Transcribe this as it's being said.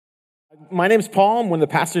My name's Paul. I'm one of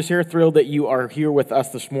the pastors here. Thrilled that you are here with us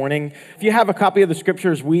this morning. If you have a copy of the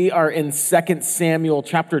scriptures, we are in 2 Samuel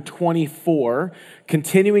chapter 24,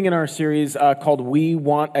 continuing in our series called We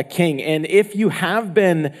Want a King. And if you have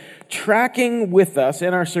been tracking with us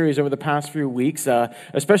in our series over the past few weeks,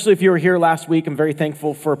 especially if you were here last week, I'm very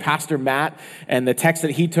thankful for Pastor Matt and the text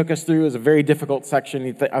that he took us through. Is a very difficult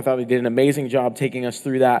section. I thought he did an amazing job taking us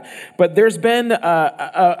through that. But there's been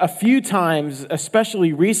a few times,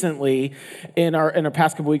 especially recently, in our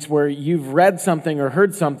past couple weeks, where you've read something or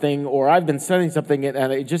heard something, or I've been studying something,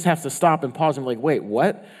 and it just has to stop and pause and be like, wait,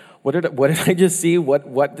 what? What did I just see?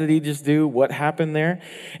 What did he just do? What happened there?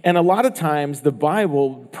 And a lot of times the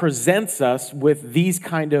Bible presents us with these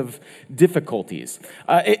kind of difficulties.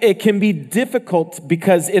 It can be difficult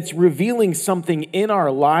because it's revealing something in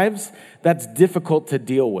our lives that's difficult to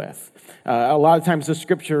deal with. A lot of times the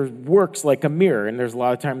scripture works like a mirror, and there's a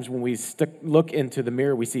lot of times when we look into the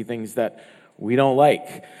mirror, we see things that we don't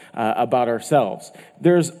like about ourselves.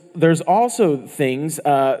 There's also things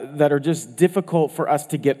that are just difficult for us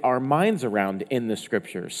to get our minds around in the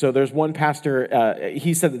scriptures. So there's one pastor,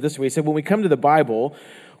 he said it this way. He said, when we come to the Bible,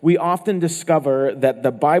 we often discover that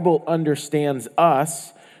the Bible understands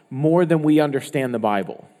us more than we understand the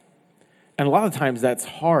Bible. And a lot of times that's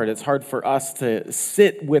hard. It's hard for us to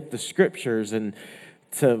sit with the scriptures and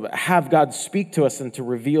to have God speak to us and to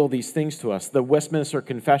reveal these things to us. The Westminster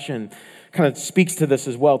Confession kind of speaks to this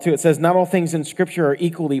as well, too. It says, not all things in Scripture are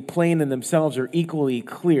equally plain in themselves or equally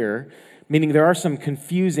clear, meaning there are some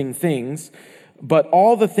confusing things, but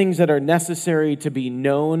all the things that are necessary to be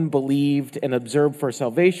known, believed, and observed for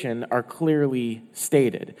salvation are clearly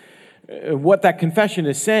stated. What that confession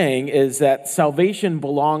is saying is that salvation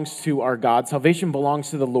belongs to our God. Salvation belongs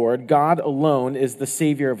to the Lord. God alone is the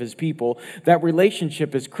Savior of His people. That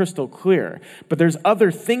relationship is crystal clear. But there's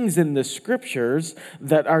other things in the Scriptures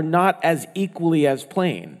that are not as equally as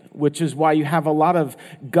plain, which is why you have a lot of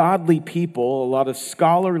godly people, a lot of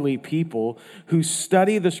scholarly people who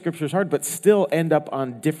study the Scriptures hard, but still end up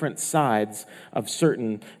on different sides of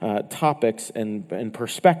certain topics and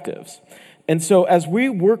perspectives. And so as we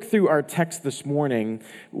work through our text this morning,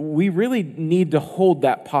 we really need to hold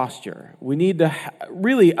that posture. We need to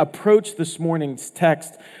really approach this morning's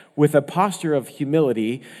text with a posture of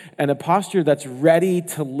humility and a posture that's ready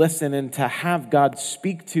to listen and to have God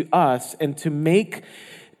speak to us and to make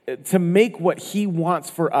what He wants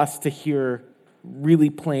for us to hear really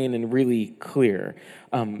plain and really clear.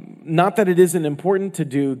 Not that it isn't important to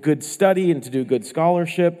do good study and to do good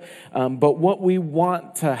scholarship, but what we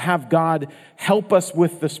want to have God help us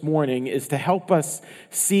with this morning is to help us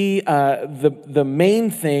see the main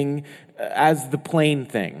thing as the plain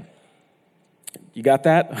thing. You got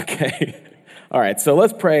that? Okay. All right, so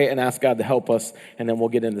let's pray and ask God to help us, and then we'll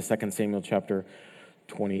get into 2 Samuel chapter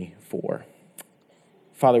 24.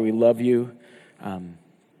 Father, we love you.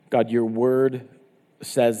 God, your word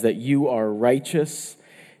says that you are righteous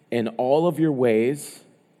in all of your ways,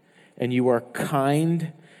 and you are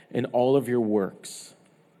kind in all of your works.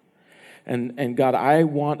 And God, I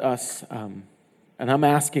want us, and I'm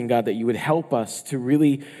asking, God, that you would help us to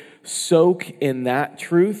really soak in that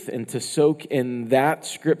truth and to soak in that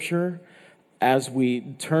scripture as we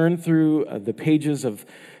turn through the pages of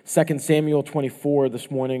 2 Samuel 24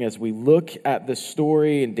 this morning, as we look at the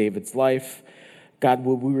story in David's life. God,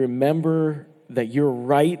 will we remember that you're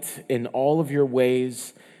right in all of your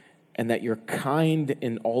ways and that you're kind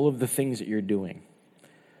in all of the things that you're doing.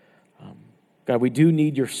 God, we do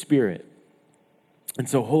need your Spirit. And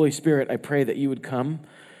so, Holy Spirit, I pray that you would come.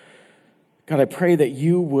 God, I pray that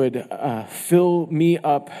you would fill me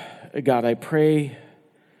up. God, I pray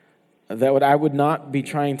that I would not be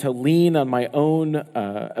trying to lean on my own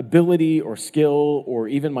ability or skill or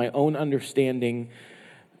even my own understanding,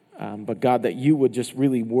 but God, that you would just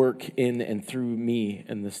really work in and through me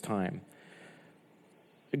in this time.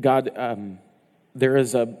 God, there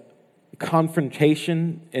is a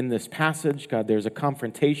confrontation in this passage. God, there's a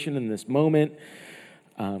confrontation in this moment.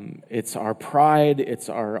 It's our pride, it's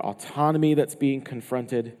our autonomy that's being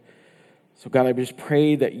confronted. So God, I just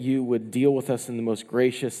pray that you would deal with us in the most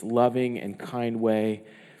gracious, loving, and kind way,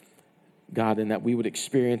 God, and that we would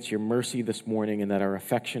experience your mercy this morning and that our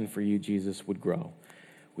affection for you, Jesus, would grow.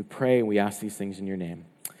 We pray and we ask these things in your name.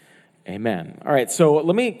 Amen. All right, so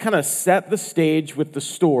let me kind of set the stage with the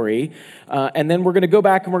story, and then we're going to go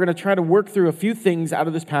back and we're going to try to work through a few things out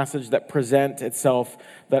of this passage that present itself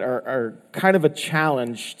that are kind of a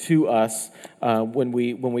challenge to us when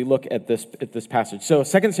we look at this passage. So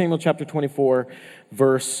 2 Samuel chapter 24,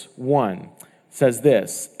 verse 1. says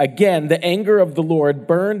this, "Again, the anger of the Lord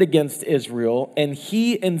burned against Israel, and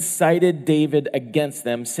he incited David against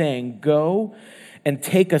them, saying, 'Go and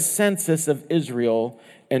take a census of Israel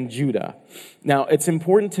and Judah.'" Now, it's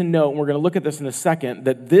important to note, and we're going to look at this in a second,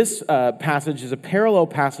 that this passage is a parallel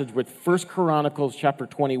passage with 1 Chronicles chapter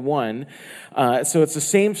 21. So it's the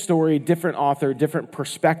same story, different author, different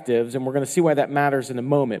perspectives, and we're going to see why that matters in a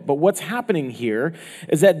moment. But what's happening here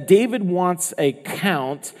is that David wants a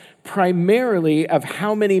count primarily of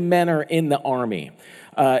how many men are in the army.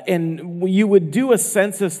 And you would do a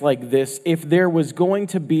census like this if there was going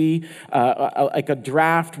to be like a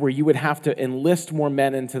draft where you would have to enlist more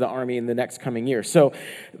men into the army in the next coming year. So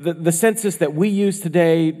the census that we use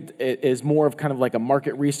today is more of kind of like a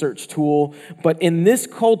market research tool. But in this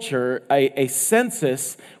culture, a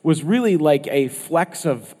census was really like a flex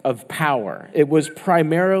of power. It was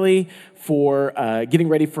primarily for getting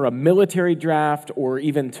ready for a military draft or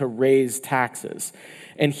even to raise taxes.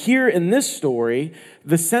 And here in this story,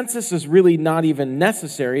 the census is really not even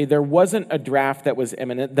necessary. There wasn't a draft that was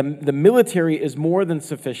imminent. The military is more than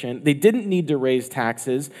sufficient. They didn't need to raise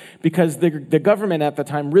taxes because the government at the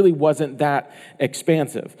time really wasn't that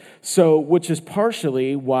expansive. So, which is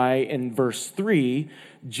partially why in verse 3,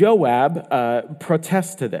 Joab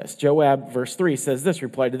protests to this. Joab, verse 3, says this,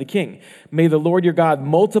 replied to the king, "May the Lord your God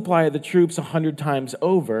multiply the troops 100 times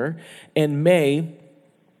over, and may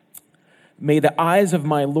the eyes of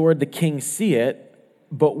my lord the king see it,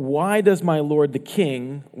 but why does my lord the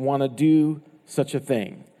king want to do such a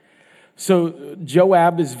thing?" So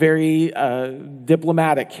Joab is very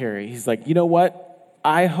diplomatic here. He's like, you know what?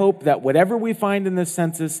 I hope that whatever we find in this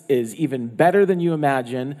census is even better than you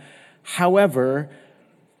imagine. However,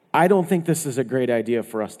 I don't think this is a great idea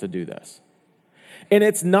for us to do this. And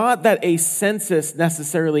it's not that a census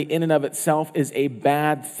necessarily in and of itself is a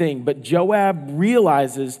bad thing, but Joab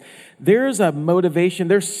realizes there's a motivation,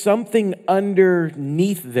 there's something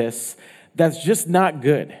underneath this that's just not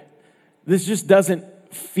good. This just doesn't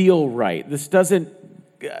feel right. This doesn't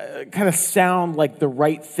kind of sound like the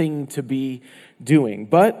right thing to be doing.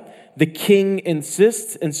 But the king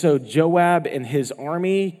insists, and so Joab and his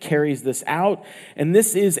army carries this out, and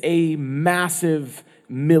this is a massive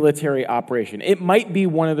military operation. It might be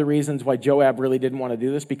one of the reasons why Joab really didn't want to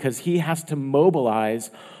do this, because he has to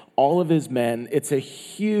mobilize all of his men. It's a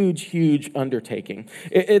huge, huge undertaking.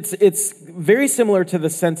 It's very similar to the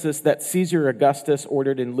census that Caesar Augustus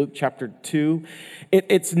ordered in Luke chapter 2.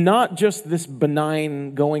 It's not just this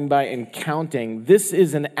benign going by and counting. This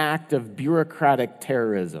is an act of bureaucratic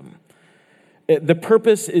terrorism. The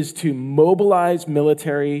purpose is to mobilize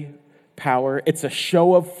military power. It's a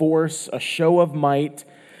show of force, a show of might.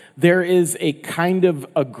 There is a kind of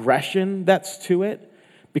aggression that's to it,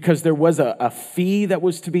 because there was a fee that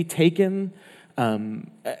was to be taken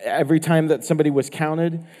every time that somebody was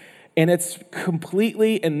counted. And it's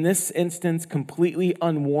completely, in this instance, completely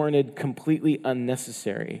unwarranted, completely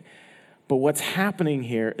unnecessary. But what's happening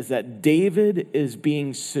here is that David is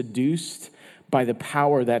being seduced by the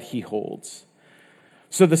power that he holds.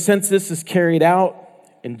 So the census is carried out,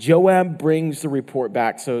 and Joab brings the report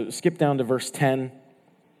back. So skip down to verse 10.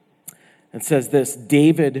 It says this,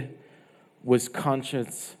 "David was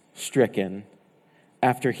conscience-stricken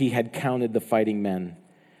after he had counted the fighting men.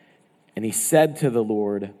 And he said to the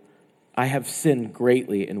Lord, 'I have sinned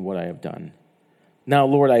greatly in what I have done. Now,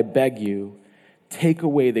 Lord, I beg you, take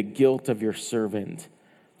away the guilt of your servant.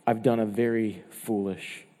 I've done a very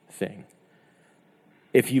foolish thing.'"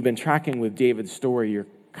 If you've been tracking with David's story, you're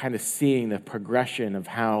kind of seeing the progression of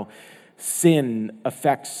how sin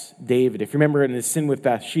affects David. If you remember in his sin with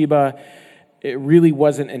Bathsheba, it really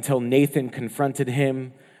wasn't until Nathan confronted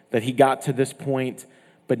him that he got to this point.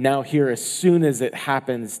 But now here, as soon as it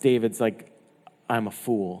happens, David's like, "I'm a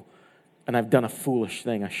fool, and I've done a foolish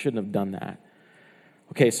thing. I shouldn't have done that."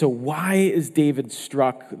 Okay, so why is David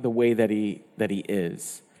struck the way that he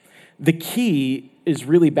is? The key is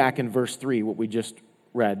really back in verse 3, what we just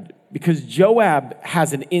read, because Joab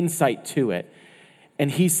has an insight to it.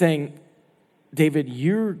 And he's saying, David,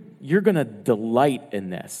 you're going to delight in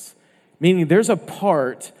this. Meaning there's a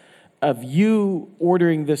part of you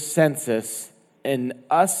ordering this census and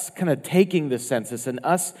us kind of taking the census and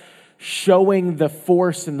us showing the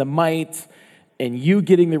force and the might and you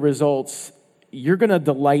getting the results. You're going to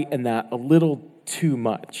delight in that a little too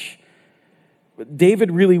much.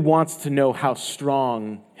 David really wants to know how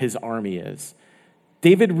strong his army is.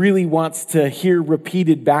 David really wants to hear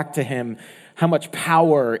repeated back to him how much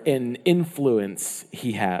power and influence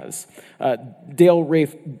he has. Dale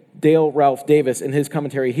Ralph Davis, in his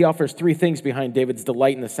commentary, he offers three things behind David's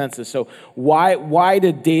delight in the census. So why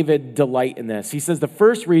did David delight in this? He says the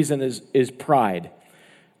first reason is pride.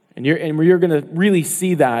 And you're going to really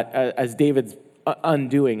see that as David's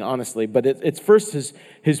undoing, honestly. But it's first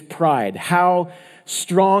his pride, how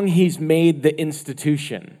strong he's made the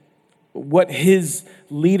institution, what his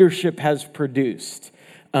leadership has produced.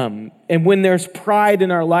 And when there's pride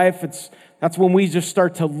in our life, that's when we just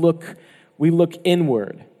start to look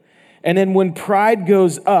inward. And then when pride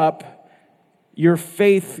goes up, your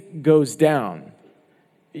faith goes down.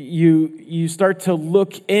 You start to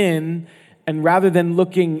look in, and rather than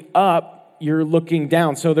looking up, you're looking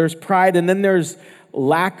down. So there's pride, and then there's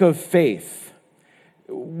lack of faith.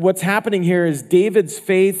 What's happening here is David's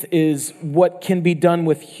faith is what can be done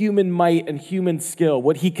with human might and human skill,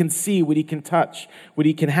 what he can see, what he can touch, what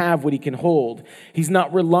he can have, what he can hold. He's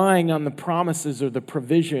not relying on the promises or the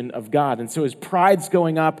provision of God. And so his pride's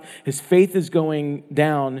going up, his faith is going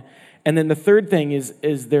down. And then the third thing is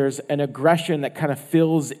there's an aggression that kind of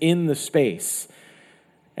fills in the space.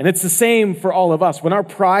 And it's the same for all of us. When our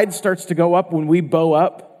pride starts to go up, when we bow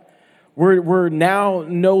up, we're now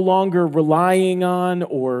no longer relying on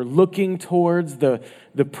or looking towards the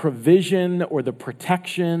provision or the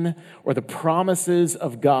protection or the promises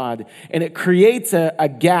of God. And it creates a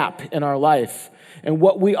gap in our life. And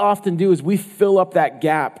what we often do is we fill up that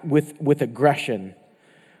gap with aggression.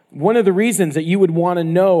 One of the reasons that you would want to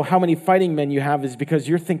know how many fighting men you have is because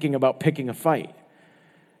you're thinking about picking a fight.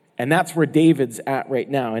 And that's where David's at right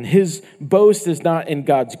now. And his boast is not in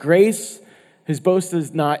God's grace. His boast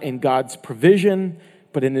is not in God's provision,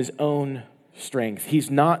 but in his own strength.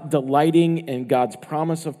 He's not delighting in God's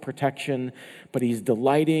promise of protection, but he's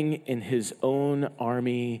delighting in his own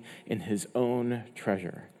army, in his own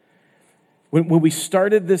treasure. When we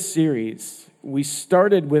started this series, we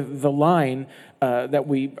started with the line that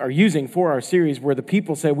we are using for our series where the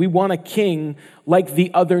people say, we want a king like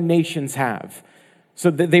the other nations have. So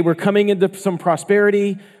they were coming into some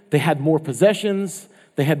prosperity, they had more possessions,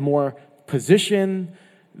 they had more position,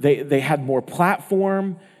 they had more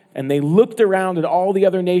platform, and they looked around at all the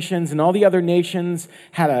other nations, and all the other nations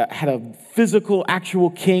had a physical, actual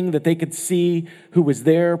king that they could see who was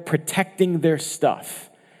there protecting their stuff.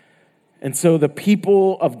 And so the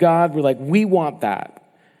people of God were like, we want that.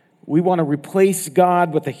 We want to replace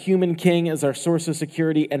God with a human king as our source of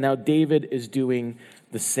security, and now David is doing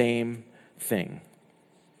the same thing.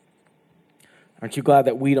 Aren't you glad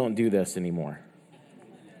that we don't do this anymore?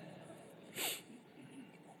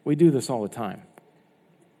 We do this all the time.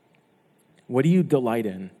 What do you delight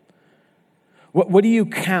in? What do you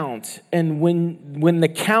count? And when the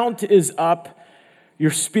count is up, your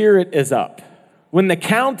spirit is up. When the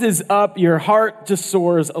count is up, your heart just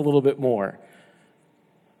soars a little bit more.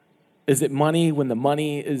 Is it money when the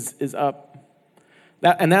money is up?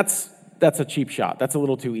 That's a cheap shot. That's a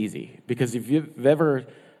little too easy. Because if you've ever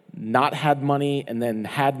not had money and then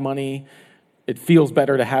had money, it feels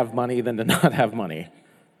better to have money than to not have money.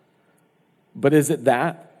 But is it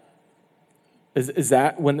that? Is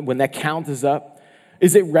that when that count is up?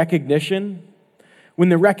 Is it recognition? When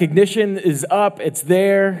the recognition is up, it's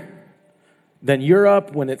there, then you're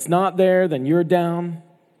up. When it's not there, then you're down.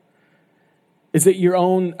 Is it your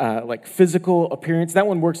own physical appearance? That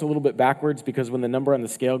one works a little bit backwards because when the number on the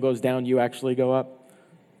scale goes down, you actually go up.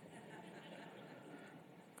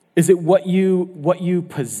 Is it what you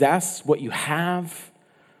possess, what you have?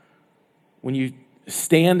 When you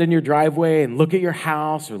stand in your driveway and look at your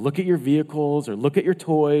house or look at your vehicles or look at your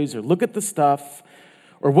toys or look at the stuff,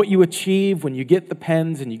 or what you achieve when you get the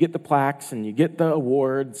pens and you get the plaques and you get the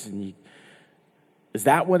awards, is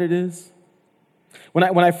that what it is? When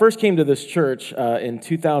I first came to this church in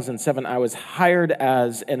 2007, I was hired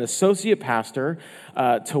as an associate pastor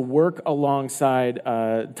to work alongside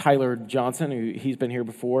Tyler Johnson, who he's been here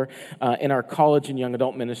before, in our college and young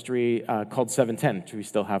adult ministry called 710, which we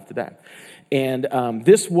still have today. And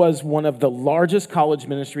this was one of the largest college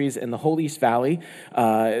ministries in the whole East Valley.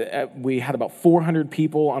 We had about 400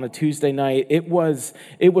 people on a Tuesday night. It was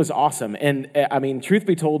awesome. And I mean, truth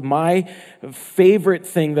be told, my favorite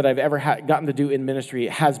thing that I've ever gotten to do in ministry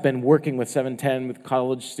has been working with 710, with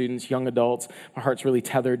college students, young adults. My heart's really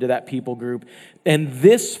tethered to that people group. And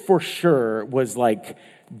this for sure was like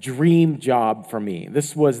dream job for me.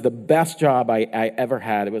 This was the best job I ever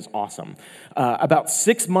had. It was awesome. About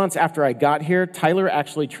 6 months after I got got here, Tyler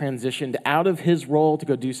actually transitioned out of his role to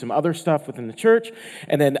go do some other stuff within the church.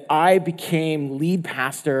 And then I became lead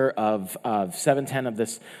pastor of 710, of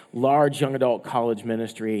this large young adult college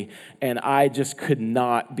ministry. And I just could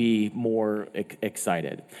not be more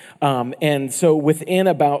excited. And so within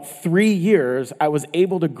about 3 years, I was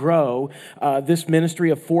able to grow this ministry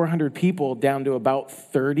of 400 people down to about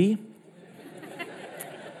 30.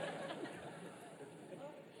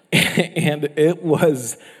 And it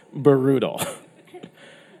was brutal.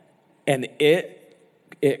 And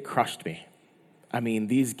it crushed me. I mean,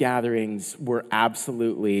 these gatherings were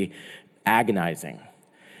absolutely agonizing.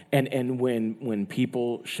 And when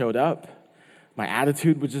people showed up, my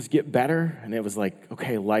attitude would just get better. And it was like,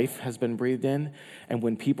 okay, life has been breathed in. And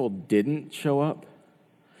when people didn't show up,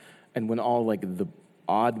 and when all like the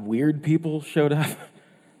odd, weird people showed up,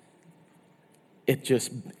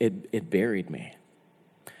 it buried me.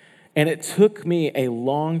 And it took me a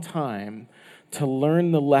long time to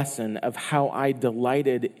learn the lesson of how I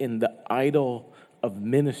delighted in the idol of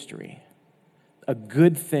ministry, a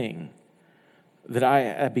good thing that I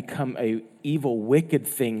had become a evil, wicked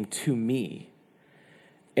thing to me,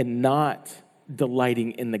 and not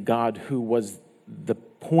delighting in the God who was the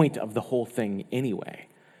point of the whole thing anyway.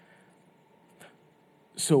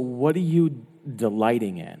 So what are you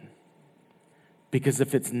delighting in? Because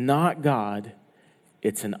if it's not God,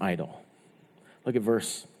 it's an idol. Look at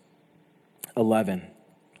verse 11.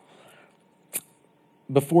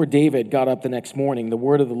 Before David got up the next morning, the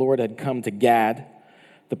word of the Lord had come to Gad.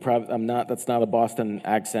 That's not a Boston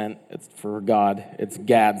accent. It's for God. It's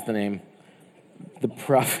Gad's the name. The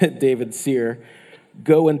prophet David seer.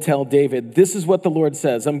 Go and tell David, this is what the Lord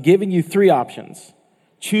says. I'm giving you 3 options.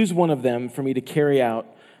 Choose one of them for me to carry out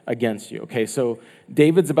against you. Okay, so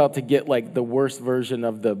David's about to get like the worst version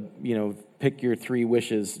of the, pick your 3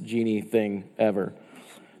 wishes genie thing ever.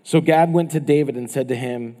 So Gad went to David and said to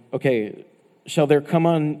him, okay, shall there come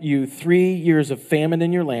on you 3 years of famine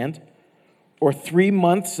in your land, or 3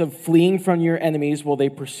 months of fleeing from your enemies while they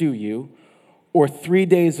pursue you, or 3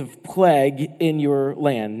 days of plague in your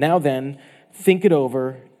land? Now then, think it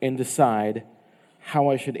over and decide how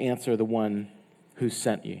I should answer the one who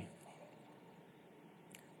sent you.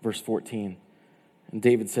 Verse 14, and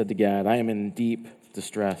David said to Gad, I am in deep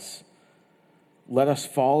distress. Let us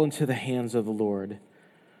fall into the hands of the Lord,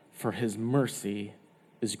 for his mercy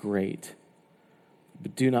is great.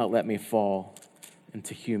 But do not let me fall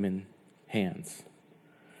into human hands.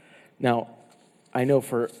 Now, I know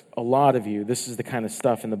for a lot of you, this is the kind of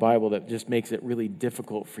stuff in the Bible that just makes it really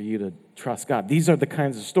difficult for you to trust God. These are the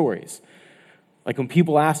kinds of stories. Like when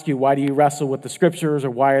people ask you, why do you wrestle with the scriptures, or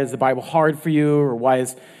why is the Bible hard for you, or why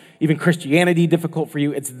is even Christianity difficult for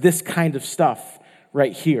you? It's this kind of stuff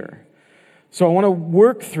right here. So I want to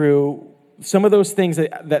work through some of those things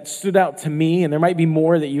that stood out to me, and there might be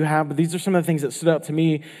more that you have, but these are some of the things that stood out to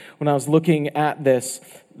me when I was looking at this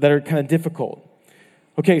that are kind of difficult.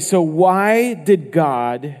 Okay, so why did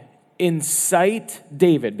God incite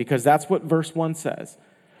David? Because that's what verse 1 says.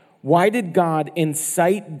 Why did God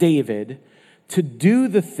incite David to do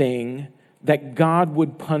the thing that God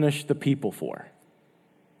would punish the people for?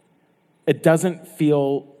 It doesn't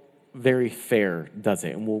feel very fair, does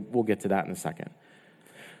it? And we'll get to that in a second.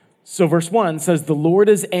 So verse 1 says, the Lord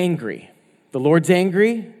is angry. The Lord's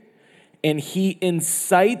angry, and he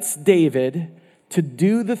incites David to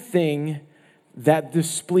do the thing that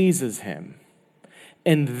displeases him.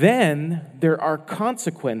 And then there are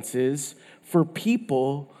consequences for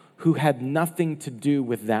people who had nothing to do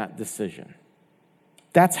with that decision.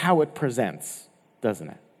 That's how it presents, doesn't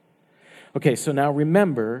it? Okay, so now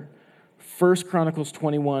remember, 1 Chronicles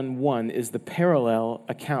 21:1 is the parallel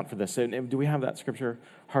account for this. And do we have that scripture,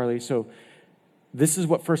 Harley? So this is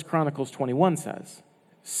what 1 Chronicles 21 says.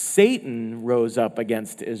 Satan rose up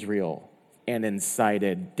against Israel and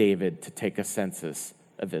incited David to take a census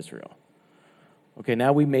of Israel. Okay,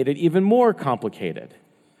 now we made it even more complicated,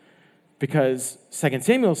 because 2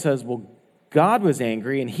 Samuel says, well, God was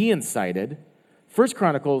angry and he incited. 1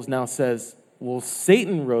 Chronicles now says, well,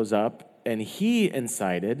 Satan rose up and he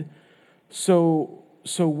incited. So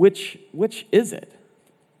which is it?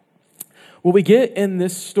 What we get in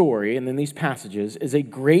this story and in these passages is a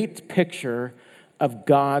great picture of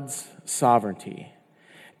God's sovereignty.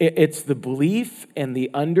 It's the belief and the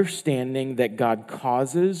understanding that God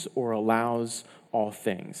causes or allows all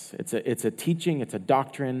things. It's a teaching, it's a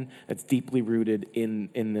doctrine that's deeply rooted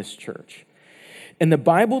in this church. And the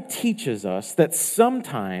Bible teaches us that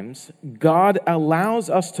sometimes God allows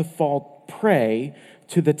us to fall prey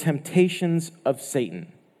to the temptations of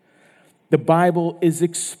Satan. The Bible is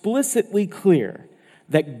explicitly clear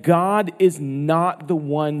that God is not the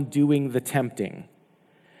one doing the tempting.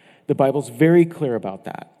 The Bible's very clear about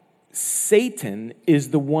that. Satan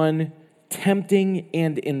is the one tempting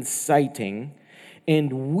and inciting,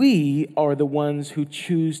 and we are the ones who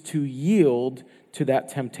choose to yield to that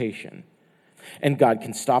temptation. And God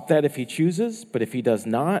can stop that if he chooses, but if he does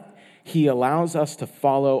not, he allows us to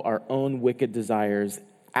follow our own wicked desires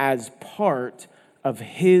as part of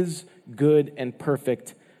his good and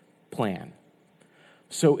perfect plan.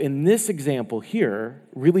 So in this example here,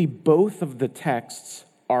 really both of the texts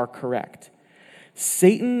are correct.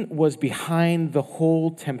 Satan was behind the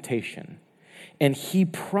whole temptation, and he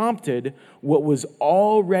prompted what was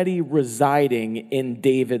already residing in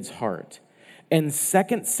David's heart. And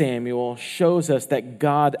 2 Samuel shows us that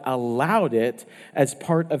God allowed it as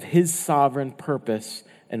part of his sovereign purpose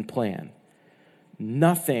and plan.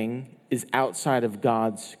 Nothing is outside of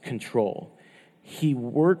God's control. He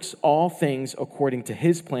works all things according to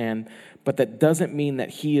his plan, but that doesn't mean that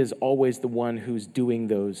he is always the one who's doing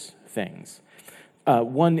those things.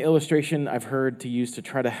 One illustration I've heard to use to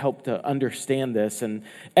try to help to understand this, and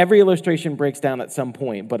every illustration breaks down at some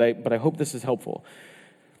point, but I hope this is helpful.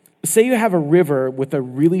 Say you have a river with a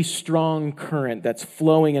really strong current that's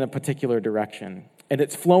flowing in a particular direction, and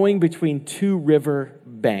it's flowing between two river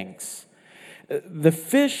banks. The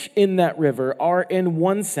fish in that river are, in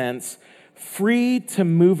one sense, free to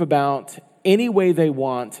move about any way they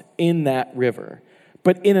want in that river.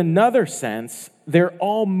 But in another sense, they're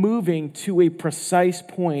all moving to a precise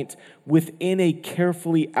point within a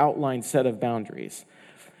carefully outlined set of boundaries.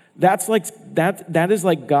 That is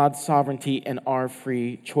like God's sovereignty and our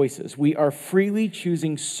free choices. We are freely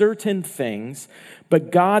choosing certain things,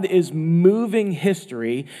 but God is moving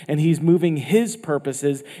history, and he's moving his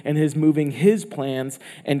purposes, and he's moving his plans,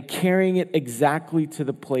 and carrying it exactly to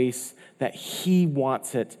the place that he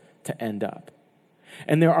wants it to end up.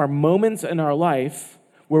 And there are moments in our life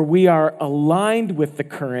where we are aligned with the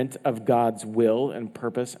current of God's will and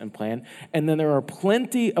purpose and plan. And then there are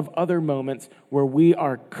plenty of other moments where we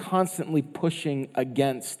are constantly pushing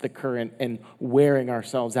against the current and wearing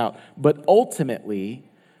ourselves out. But ultimately,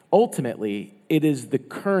 it is the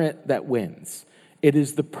current that wins. It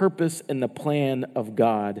is the purpose and the plan of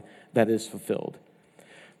God that is fulfilled.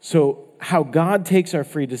 So how God takes our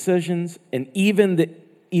free decisions and even the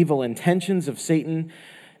evil intentions of Satan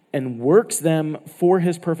and works them for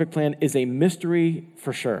his perfect plan is a mystery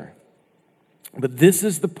for sure. But this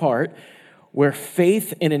is the part where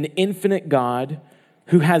faith in an infinite God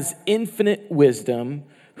who has infinite wisdom,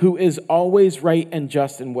 who is always right and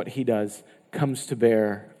just in what he does, comes to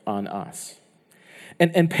bear on us.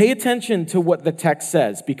 And pay attention to what the text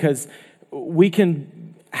says, because we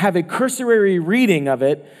can have a cursory reading of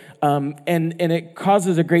it, and it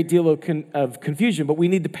causes a great deal of confusion, but we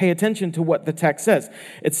need to pay attention to what the text says.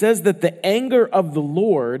 It says that the anger of the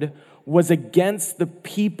Lord was against the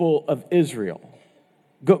people of Israel.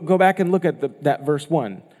 Go back and look at that verse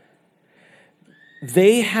 1.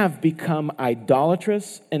 They have become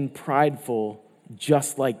idolatrous and prideful,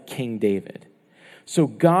 just like King David. So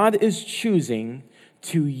God is choosing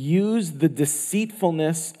to use the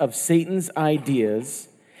deceitfulness of Satan's ideas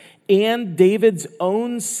and David's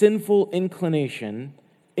own sinful inclination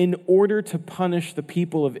in order to punish the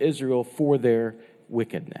people of Israel for their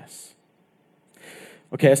wickedness.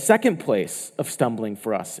 Okay, a second place of stumbling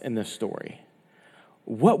for us in this story.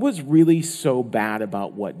 What was really so bad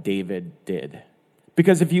about what David did?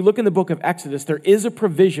 Because if you look in the book of Exodus, there is a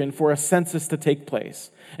provision for a census to take place.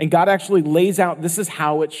 And God actually lays out this is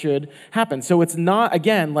how it should happen. So it's not,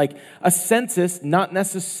 again, like a census, not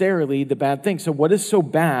necessarily the bad thing. So what is so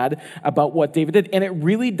bad about what David did? And it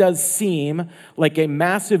really does seem like a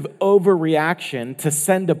massive overreaction to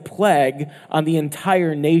send a plague on the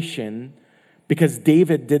entire nation because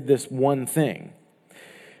David did this one thing.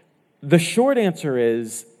 The short answer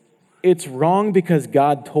is it's wrong because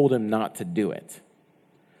God told him not to do it,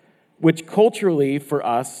 which culturally for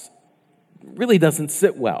us really doesn't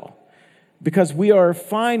sit well, because we are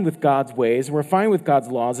fine with God's ways, we're fine with God's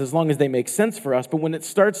laws as long as they make sense for us, but when it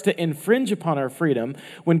starts to infringe upon our freedom,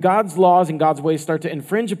 when God's laws and God's ways start to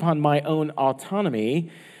infringe upon my own autonomy,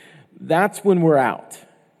 that's when we're out.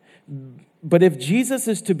 But if Jesus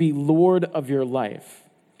is to be Lord of your life,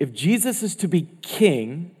 if Jesus is to be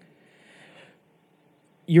king,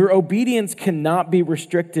 your obedience cannot be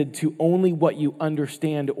restricted to only what you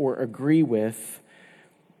understand or agree with,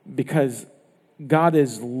 because God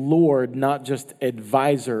is Lord, not just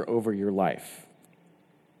advisor over your life.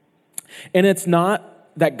 And it's not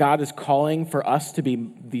that God is calling for us to be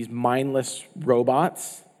these mindless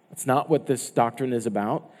robots. It's not what this doctrine is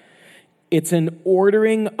about. It's an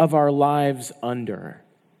ordering of our lives under.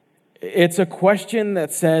 It's a question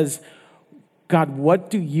that says, God, what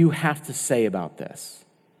do you have to say about this?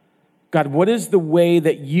 God, what is the way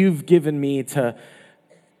that you've given me to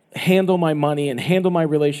handle my money and handle my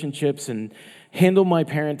relationships and handle my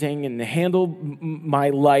parenting and handle my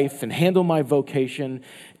life and handle my vocation?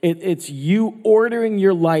 It's you ordering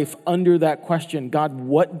your life under that question. God,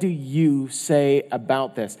 what do you say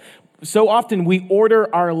about this? So often we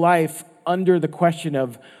order our life under the question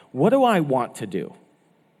of, what do I want to do?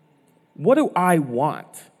 What do I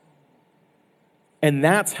want? And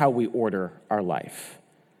that's how we order our life.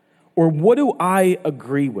 Or what do I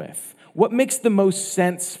agree with? What makes the most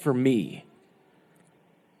sense for me?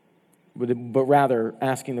 But rather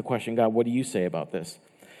asking the question, God, what do you say about this?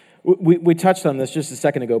 We touched on this just a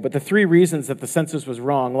second ago, but the three reasons that the census was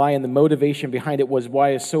wrong lie in the motivation behind it was why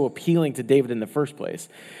it's so appealing to David in the first place.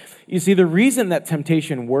 You see, the reason that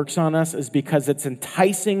temptation works on us is because it's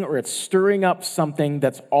enticing or it's stirring up something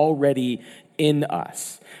that's already in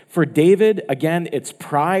us. For David, again, it's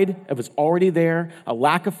pride. It was already there, a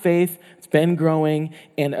lack of faith. It's been growing,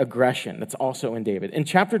 and aggression. That's also in David. In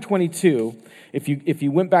chapter 22, if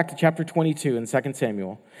you went back to chapter 22 in 2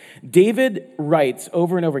 Samuel, David writes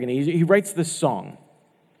over and over again. He writes this song,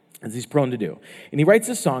 as he's prone to do. And he writes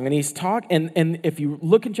this song, and he's and if you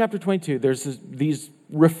look in chapter 22, there's these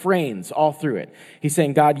refrains all through it. He's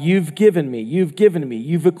saying, God, you've given me, you've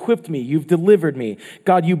equipped me, you've delivered me.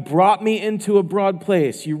 God, you brought me into a broad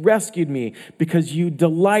place. You rescued me because you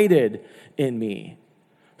delighted in me.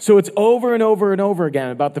 So it's over and over and over again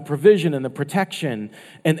about the provision and the protection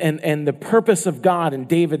and the purpose of God in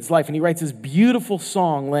David's life. And he writes this beautiful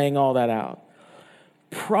song laying all that out.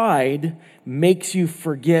 Pride makes you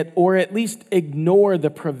forget or at least ignore the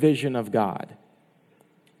provision of God.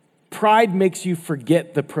 Pride makes you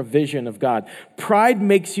forget the provision of God. Pride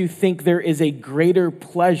makes you think there is a greater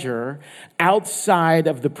pleasure outside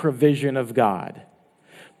of the provision of God.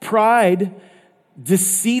 Pride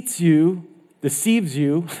deceives you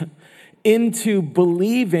into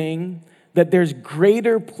believing that there's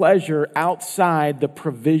greater pleasure outside the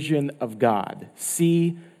provision of God.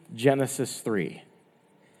 See Genesis 3.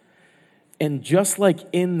 And just like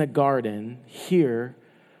in the garden, here,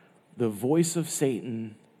 the voice of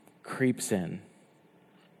Satan creeps in.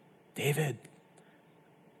 David,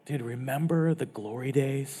 dude, remember the glory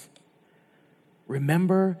days?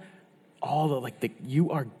 Remember all the,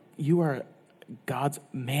 you are God's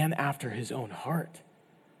man after his own heart.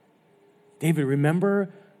 David,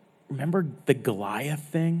 remember the Goliath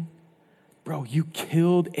thing? Bro, you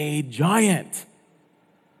killed a giant.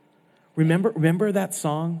 Remember that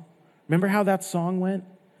song? Remember how that song went?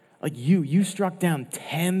 Like you struck down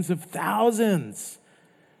tens of thousands.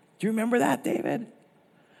 Do you remember that, David?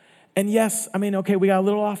 And yes, I mean, okay, we got a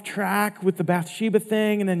little off track with the Bathsheba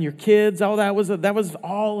thing and then your kids. Oh, that was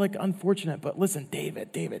all like unfortunate. But listen,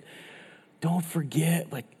 David, don't forget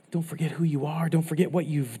who you are. Don't forget what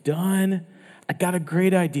you've done. I got a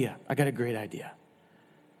great idea.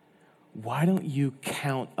 Why don't you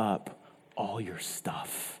count up all your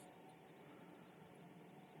stuff?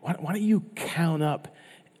 Why don't you count up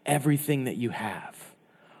everything that you have?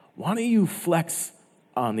 Why don't you flex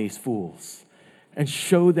on these fools and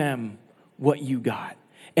show them what you got?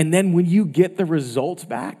 And then when you get the results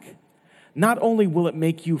back, not only will it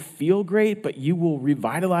make you feel great, but you will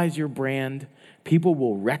revitalize your brand. People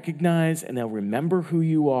will recognize and they'll remember who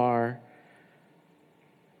you are.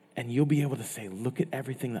 And you'll be able to say, look at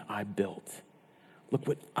everything that I built. Look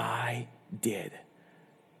what I did.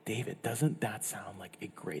 David, doesn't that sound like a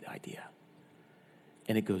great idea?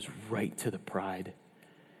 And it goes right to the pride.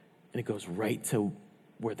 And it goes right to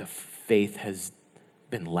where the faith has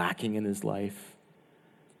been lacking in his life.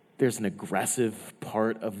 There's an aggressive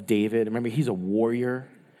part of David. Remember, he's a warrior.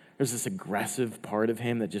 There's this aggressive part of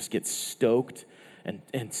him that just gets stoked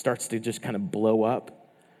and starts to just kind of blow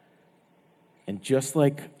up. And just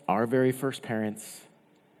like our very first parents,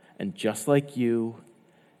 and just like you,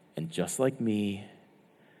 and just like me,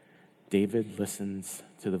 David listens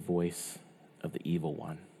to the voice of the evil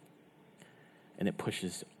one. And it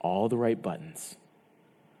pushes all the right buttons.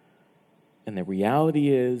 And the reality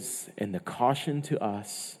is, and the caution to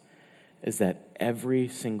us, is that every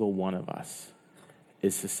single one of us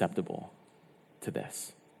is susceptible to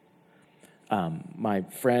this. My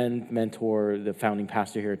friend, mentor, the founding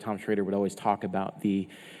pastor here, Tom Schrader, would always talk about the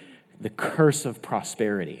curse of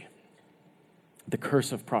prosperity. The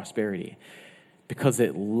curse of prosperity. Because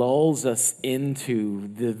it lulls us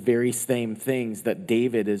into the very same things that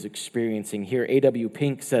David is experiencing here. A.W.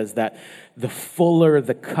 Pink says that the fuller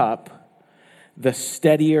the cup, the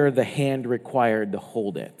steadier the hand required to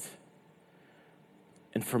hold it.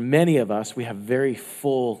 And for many of us, we have very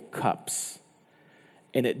full cups.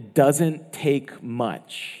 And it doesn't take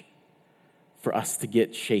much for us to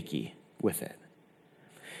get shaky with it.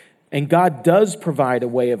 And God does provide a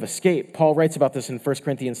way of escape. Paul writes about this in 1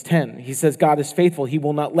 Corinthians 10. He says, God is faithful. He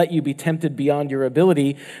will not let you be tempted beyond your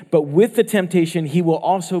ability, but with the temptation, he will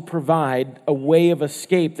also provide a way of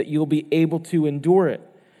escape that you'll be able to endure it.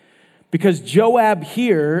 Because Joab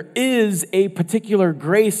here is a particular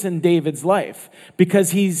grace in David's life,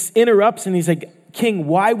 because he interrupts and he's like, King,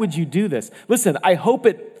 why would you do this? Listen, I hope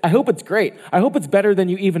it's great. I hope it's better than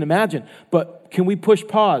you even imagine, but can we push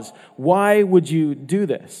pause? Why would you do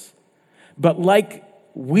this? But like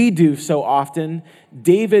we do so often,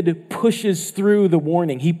 David pushes through the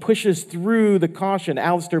warning. He pushes through the caution.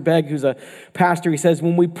 Alistair Begg, who's a pastor, he says,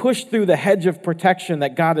 when we push through the hedge of protection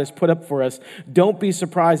that God has put up for us, don't be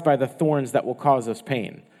surprised by the thorns that will cause us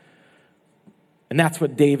pain. And that's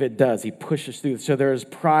what David does. He pushes through. So there's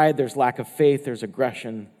pride, there's lack of faith, there's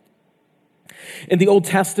aggression. In the Old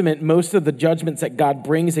Testament, most of the judgments that God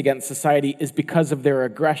brings against society is because of their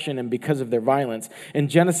aggression and because of their violence. In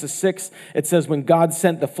Genesis 6, it says when God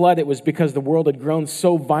sent the flood, it was because the world had grown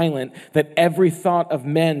so violent that every thought of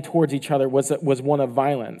men towards each other was one of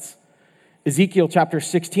violence. Ezekiel chapter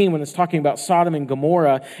 16, when it's talking about Sodom and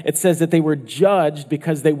Gomorrah, it says that they were judged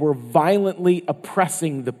because they were violently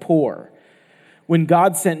oppressing the poor. When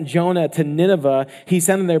God sent Jonah to Nineveh, he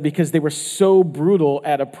sent them there because they were so brutal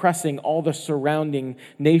at oppressing all the surrounding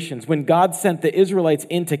nations. When God sent the Israelites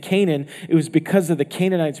into Canaan, it was because of the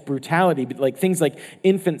Canaanites' brutality, like things like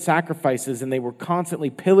infant sacrifices, and they were constantly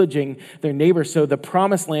pillaging their neighbors. So the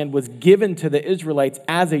promised land was given to the Israelites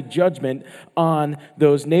as a judgment on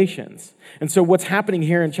those nations. And so what's happening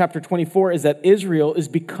here in chapter 24 is that Israel is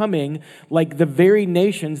becoming like the very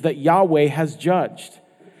nations that Yahweh has judged.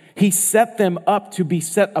 He set them up to be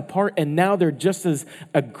set apart, and now they're just as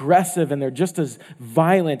aggressive and they're just as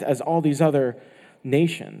violent as all these other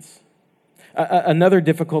nations. Another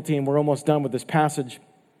difficulty, and we're almost done with this passage,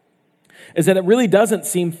 is that it really doesn't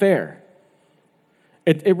seem fair.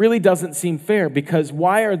 It really doesn't seem fair, because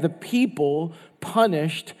why are the people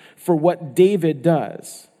punished for what David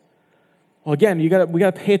does? Well, again, we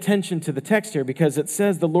got to pay attention to the text here, because it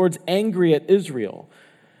says the Lord's angry at Israel.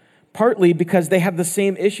 Partly because they have the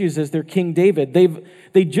same issues as their King David.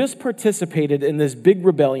 They just participated in this big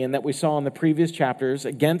rebellion that we saw in the previous chapters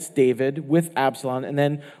against David with Absalom. And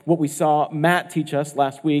then what we saw Matt teach us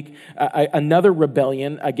last week, another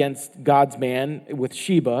rebellion against God's man with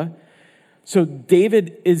Sheba. So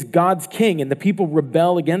David is God's king, and the people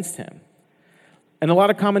rebel against him. And a lot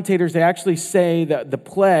of commentators, they actually say that the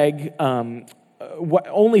plague,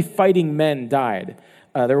 only fighting men died.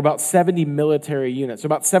 There were about 70 military units. So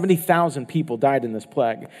about 70,000 people died in this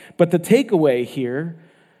plague. But the takeaway here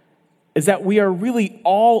is that we are really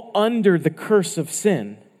all under the curse of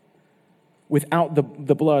sin without the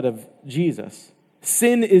blood of Jesus.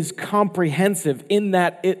 Sin is comprehensive in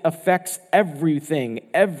that it affects everything,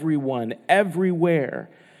 everyone, everywhere.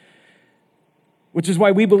 Which is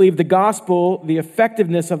why we believe the gospel, the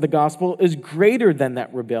effectiveness of the gospel, is greater than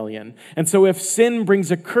that rebellion. And so if sin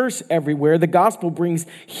brings a curse everywhere, the gospel brings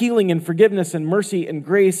healing and forgiveness and mercy and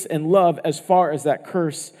grace and love as far as that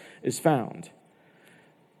curse is found.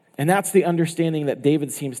 And that's the understanding that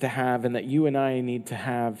David seems to have, and that you and I need to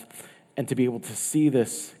have, and to be able to see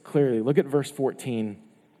this clearly. Look at verse 14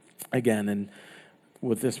 again, and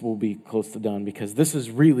with this we'll be close to done, because this is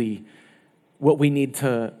really what we need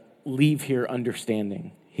to leave here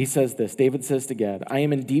understanding. He says this, David says to Gad, I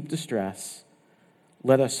am in deep distress.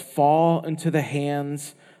 Let us fall into the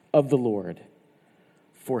hands of the Lord,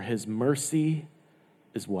 for his mercy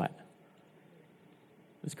is what?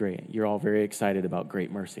 It's great. You're all very excited about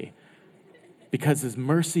great mercy. Because his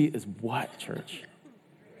mercy is what, church?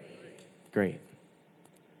 Great.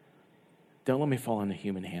 Don't let me fall into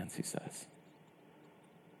human hands, he says.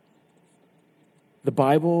 The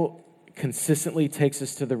Bible consistently takes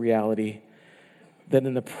us to the reality that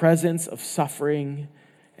in the presence of suffering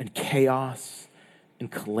and chaos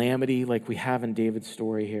and calamity like we have in David's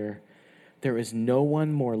story here, there is no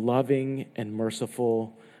one more loving and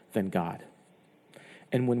merciful than God.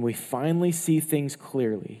 And when we finally see things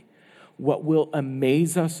clearly, what will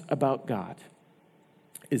amaze us about God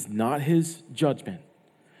is not his judgment,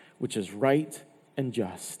 which is right and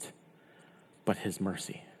just, but his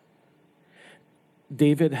mercy.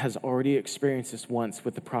 David has already experienced this once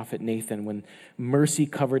with the prophet Nathan, when mercy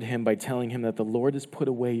covered him by telling him that the Lord has put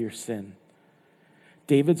away your sin.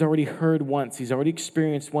 David's already heard once. He's already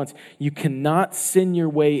experienced once. You cannot sin your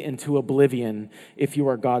way into oblivion if you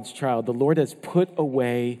are God's child. The Lord has put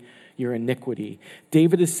away your iniquity.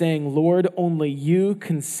 David is saying, Lord, only you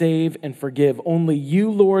can save and forgive. Only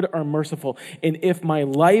you, Lord, are merciful. And if my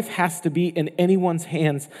life has to be in anyone's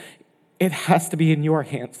hands, it has to be in your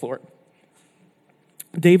hands, Lord.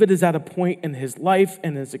 David is at a point in his life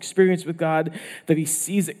and his experience with God that he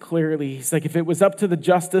sees it clearly. He's like, if it was up to the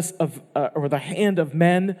justice of or the hand of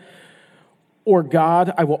men or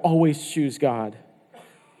God, I will always choose God.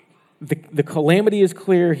 The calamity is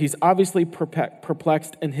clear. He's obviously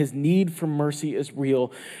perplexed, and his need for mercy is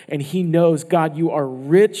real. And he knows, God, you are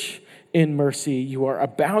rich in mercy. You are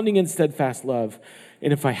abounding in steadfast love.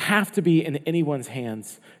 And if I have to be in anyone's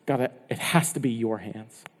hands, God, it has to be your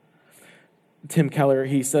hands. Tim Keller,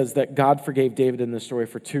 he says that God forgave David in this story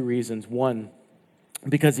for two reasons. One,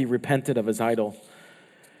 because he repented of his idol.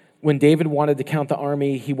 When David wanted to count the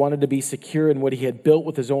army, he wanted to be secure in what he had built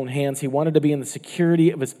with his own hands. He wanted to be in the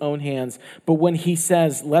security of his own hands. But when he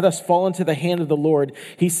says, let us fall into the hand of the Lord,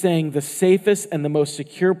 he's saying the safest and the most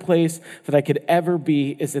secure place that I could ever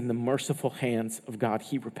be is in the merciful hands of God.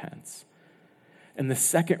 He repents. And the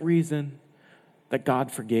second reason that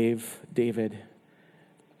God forgave David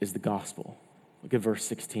is the gospel. Look at verse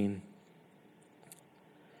 16. It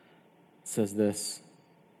says this.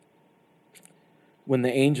 When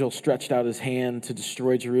the angel stretched out his hand to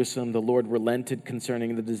destroy Jerusalem, the Lord relented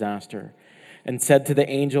concerning the disaster and said to the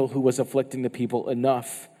angel who was afflicting the people,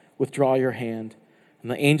 enough, withdraw your hand. And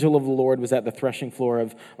the angel of the Lord was at the threshing floor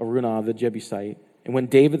of Araunah the Jebusite. And when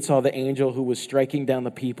David saw the angel who was striking down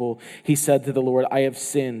the people, he said to the Lord, I have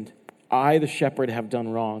sinned. I, the shepherd, have done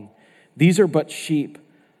wrong. These are but sheep.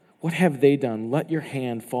 What have they done? Let your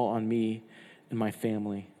hand fall on me and my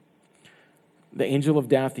family. The angel of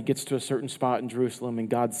death, he gets to a certain spot in Jerusalem, and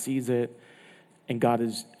God sees it, and God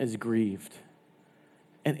is grieved.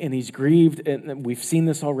 And he's grieved, and we've seen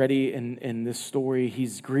this already in this story.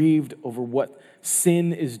 He's grieved over what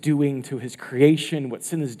sin is doing to his creation, what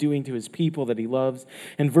sin is doing to his people that he loves.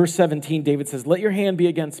 In verse 17, David says, let your hand be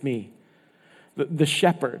against me, the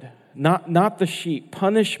shepherd, not the sheep.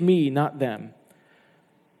 Punish me, not them.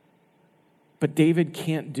 But David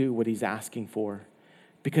can't do what he's asking for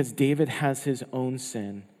because David has his own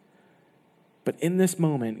sin. But in this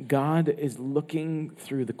moment, God is looking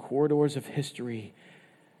through the corridors of history.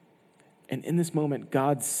 And in this moment,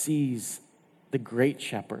 God sees the great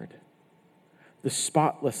shepherd, the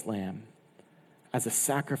spotless lamb, as a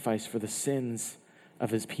sacrifice for the sins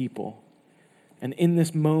of his people. And in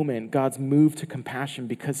this moment, God's moved to compassion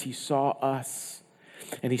because he saw us.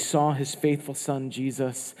 And he saw his faithful son,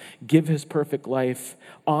 Jesus, give his perfect life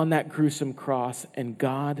on that gruesome cross, and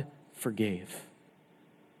God forgave.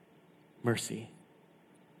 Mercy.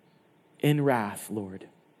 In wrath, Lord,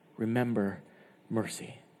 remember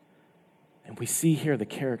mercy. And we see here the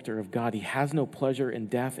character of God. He has no pleasure in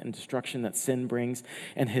death and destruction that sin brings,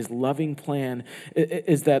 and his loving plan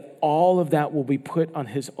is that all of that will be put on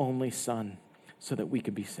his only son so that we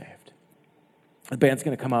could be saved. The band's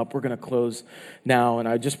going to come up. We're going to close now, and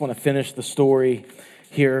I just want to finish the story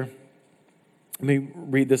here. Let me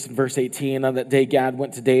read this in verse 18. On that day, Gad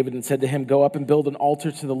went to David and said to him, go up and build an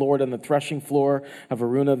altar to the Lord on the threshing floor of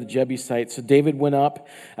Araunah the Jebusite. So David went up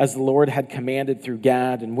as the Lord had commanded through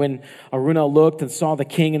Gad. And when Araunah looked and saw the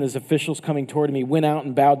king and his officials coming toward him, he went out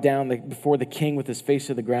and bowed down before the king with his face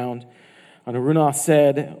to the ground. And Araunah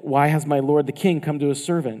said, why has my lord the king come to his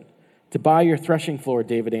servant? To buy your threshing floor,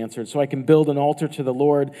 David answered, so I can build an altar to the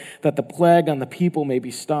Lord, that the plague on the people may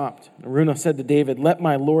be stopped. Araunah said to David, let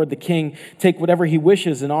my lord the king take whatever he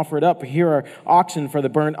wishes and offer it up. Here are oxen for the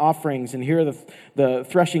burnt offerings, and here are the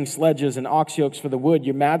threshing sledges and ox yokes for the wood,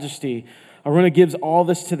 your majesty. Araunah gives all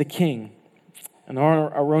this to the king. And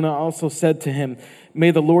Araunah also said to him,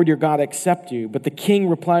 may the Lord your God accept you. But the king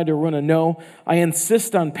replied to Araunah, no, I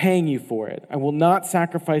insist on paying you for it. I will not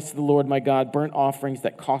sacrifice to the Lord my God burnt offerings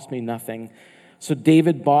that cost me nothing. So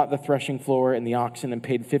David bought the threshing floor and the oxen and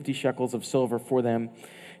paid 50 shekels of silver for them.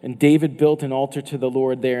 And David built an altar to the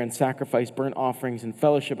Lord there and sacrificed burnt offerings and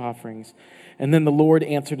fellowship offerings. And then the Lord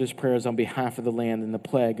answered his prayers on behalf of the land, and the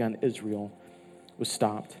plague on Israel was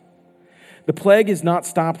stopped. The plague is not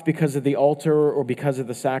stopped because of the altar or because of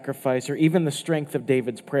the sacrifice or even the strength of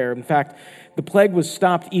David's prayer. In fact, the plague was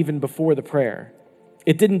stopped even before the prayer.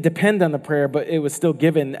 It didn't depend on the prayer, but it was still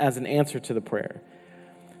given as an answer to the prayer.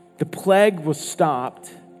 The plague was stopped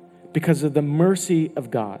because of the mercy of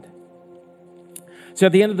God. So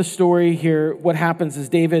at the end of the story here, what happens is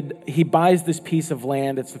David, he buys this piece of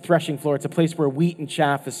land. It's the threshing floor. It's a place where wheat and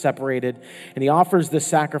chaff is separated. And he offers this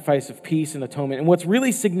sacrifice of peace and atonement. And what's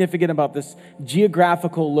really significant about this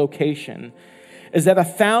geographical location is that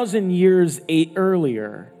 1,000 years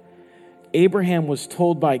earlier, Abraham was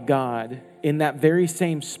told by God in that very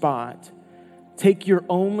same spot, take your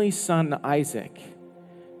only son, Isaac,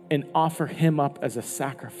 and offer him up as a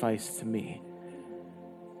sacrifice to me.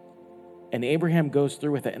 And Abraham goes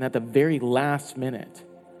through with it. And at the very last minute,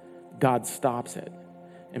 God stops it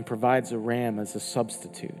and provides a ram as a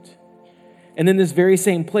substitute. And in this very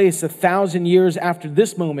same place, 1,000 years after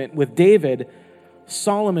this moment with David,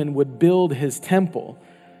 Solomon would build his temple.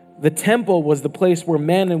 The temple was the place where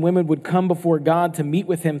men and women would come before God to meet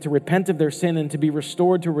with him, to repent of their sin, and to be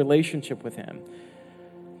restored to a relationship with him.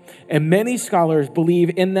 And many scholars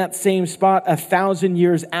believe in that same spot, 1,000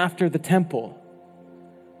 years after the temple,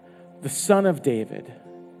 the son of David,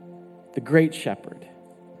 the great shepherd,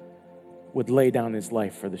 would lay down his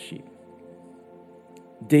life for the sheep.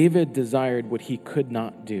 David desired what he could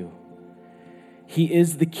not do. He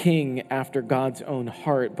is the king after God's own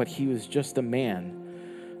heart, but he was just a man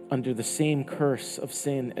under the same curse of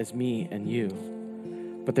sin as me and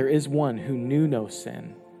you. But there is one who knew no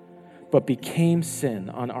sin, but became sin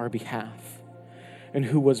on our behalf, and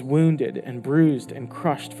who was wounded and bruised and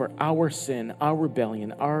crushed for our sin, our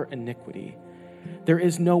rebellion, our iniquity. There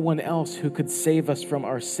is no one else who could save us from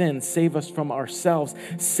our sins, save us from ourselves,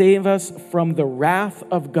 save us from the wrath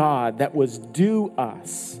of God that was due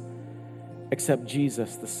us, except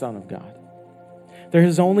Jesus, the Son of God. There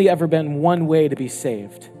has only ever been one way to be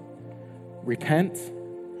saved: repent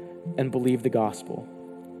and believe the gospel.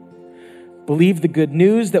 Believe the good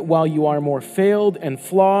news that while you are more failed and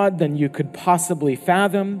flawed than you could possibly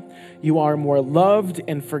fathom, you are more loved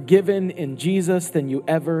and forgiven in Jesus than you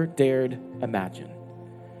ever dared imagine.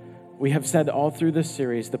 We have said all through this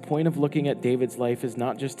series, the point of looking at David's life is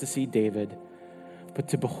not just to see David, but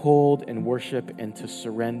to behold and worship and to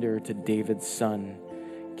surrender to David's son,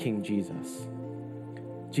 King Jesus.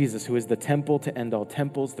 Jesus, who is the temple to end all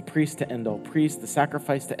temples, the priest to end all priests, the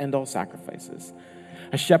sacrifice to end all sacrifices.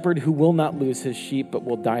 A shepherd who will not lose his sheep, but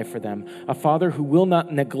will die for them. A father who will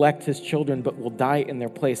not neglect his children, but will die in their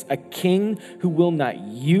place. A king who will not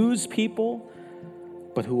use people,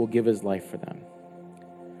 but who will give his life for them.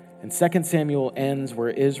 And 2 Samuel ends where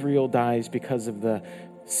Israel dies because of the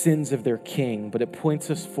sins of their king, but it points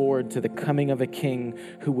us forward to the coming of a king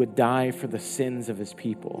who would die for the sins of his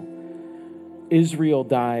people. Israel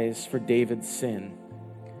dies for David's sin,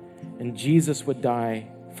 and Jesus would die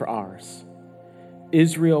for ours.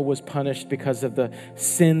 Israel was punished because of the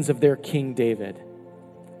sins of their King David.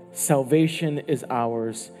 Salvation is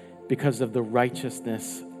ours because of the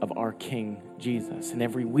righteousness of our King Jesus. And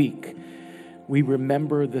every week, we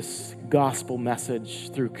remember this gospel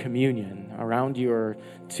message through communion. Around you are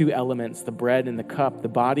two elements, the bread and the cup, the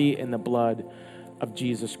body and the blood of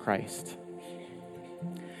Jesus Christ.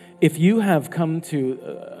 If you have come to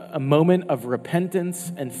a moment of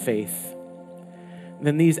repentance and faith,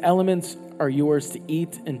 then these elements are yours to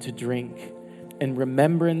eat and to drink in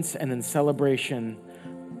remembrance and in celebration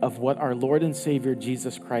of what our Lord and Savior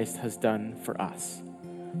Jesus Christ has done for us.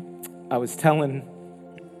 I was telling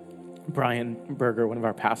Brian Berger, one of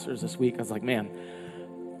our pastors this week, I was like, man,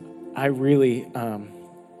 I really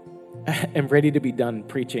am ready to be done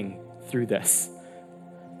preaching through this.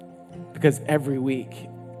 Because every week,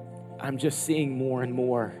 I'm just seeing more and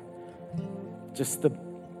more just the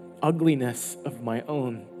ugliness of my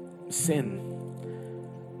own sin.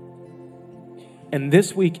 And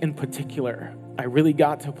this week in particular, I really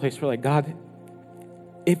got to a place where, like, God,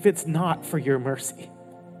 if it's not for your mercy,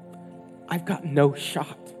 I've got no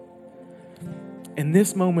shot. In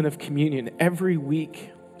this moment of communion, every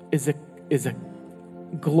week is a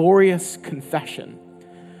glorious confession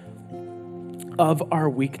of our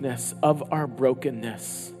weakness, of our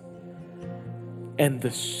brokenness, and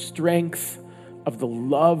the strength of the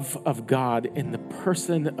love of God in the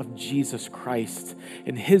person of Jesus Christ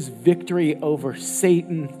and his victory over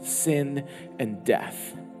Satan, sin, and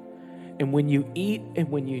death. And when you eat and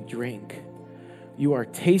when you drink, you are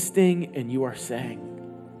tasting and you are saying,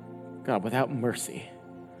 God, without mercy,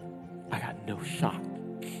 I got no shot.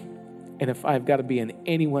 And if I've got to be in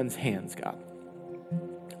anyone's hands, God,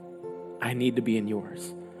 I need to be in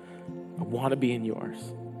yours. I want to be in yours.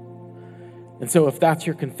 And so if that's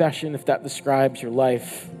your confession, if that describes your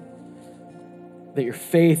life, that your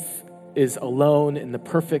faith is alone in the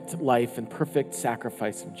perfect life and perfect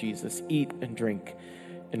sacrifice of Jesus, eat and drink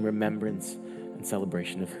in remembrance and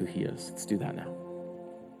celebration of who he is. Let's do that now.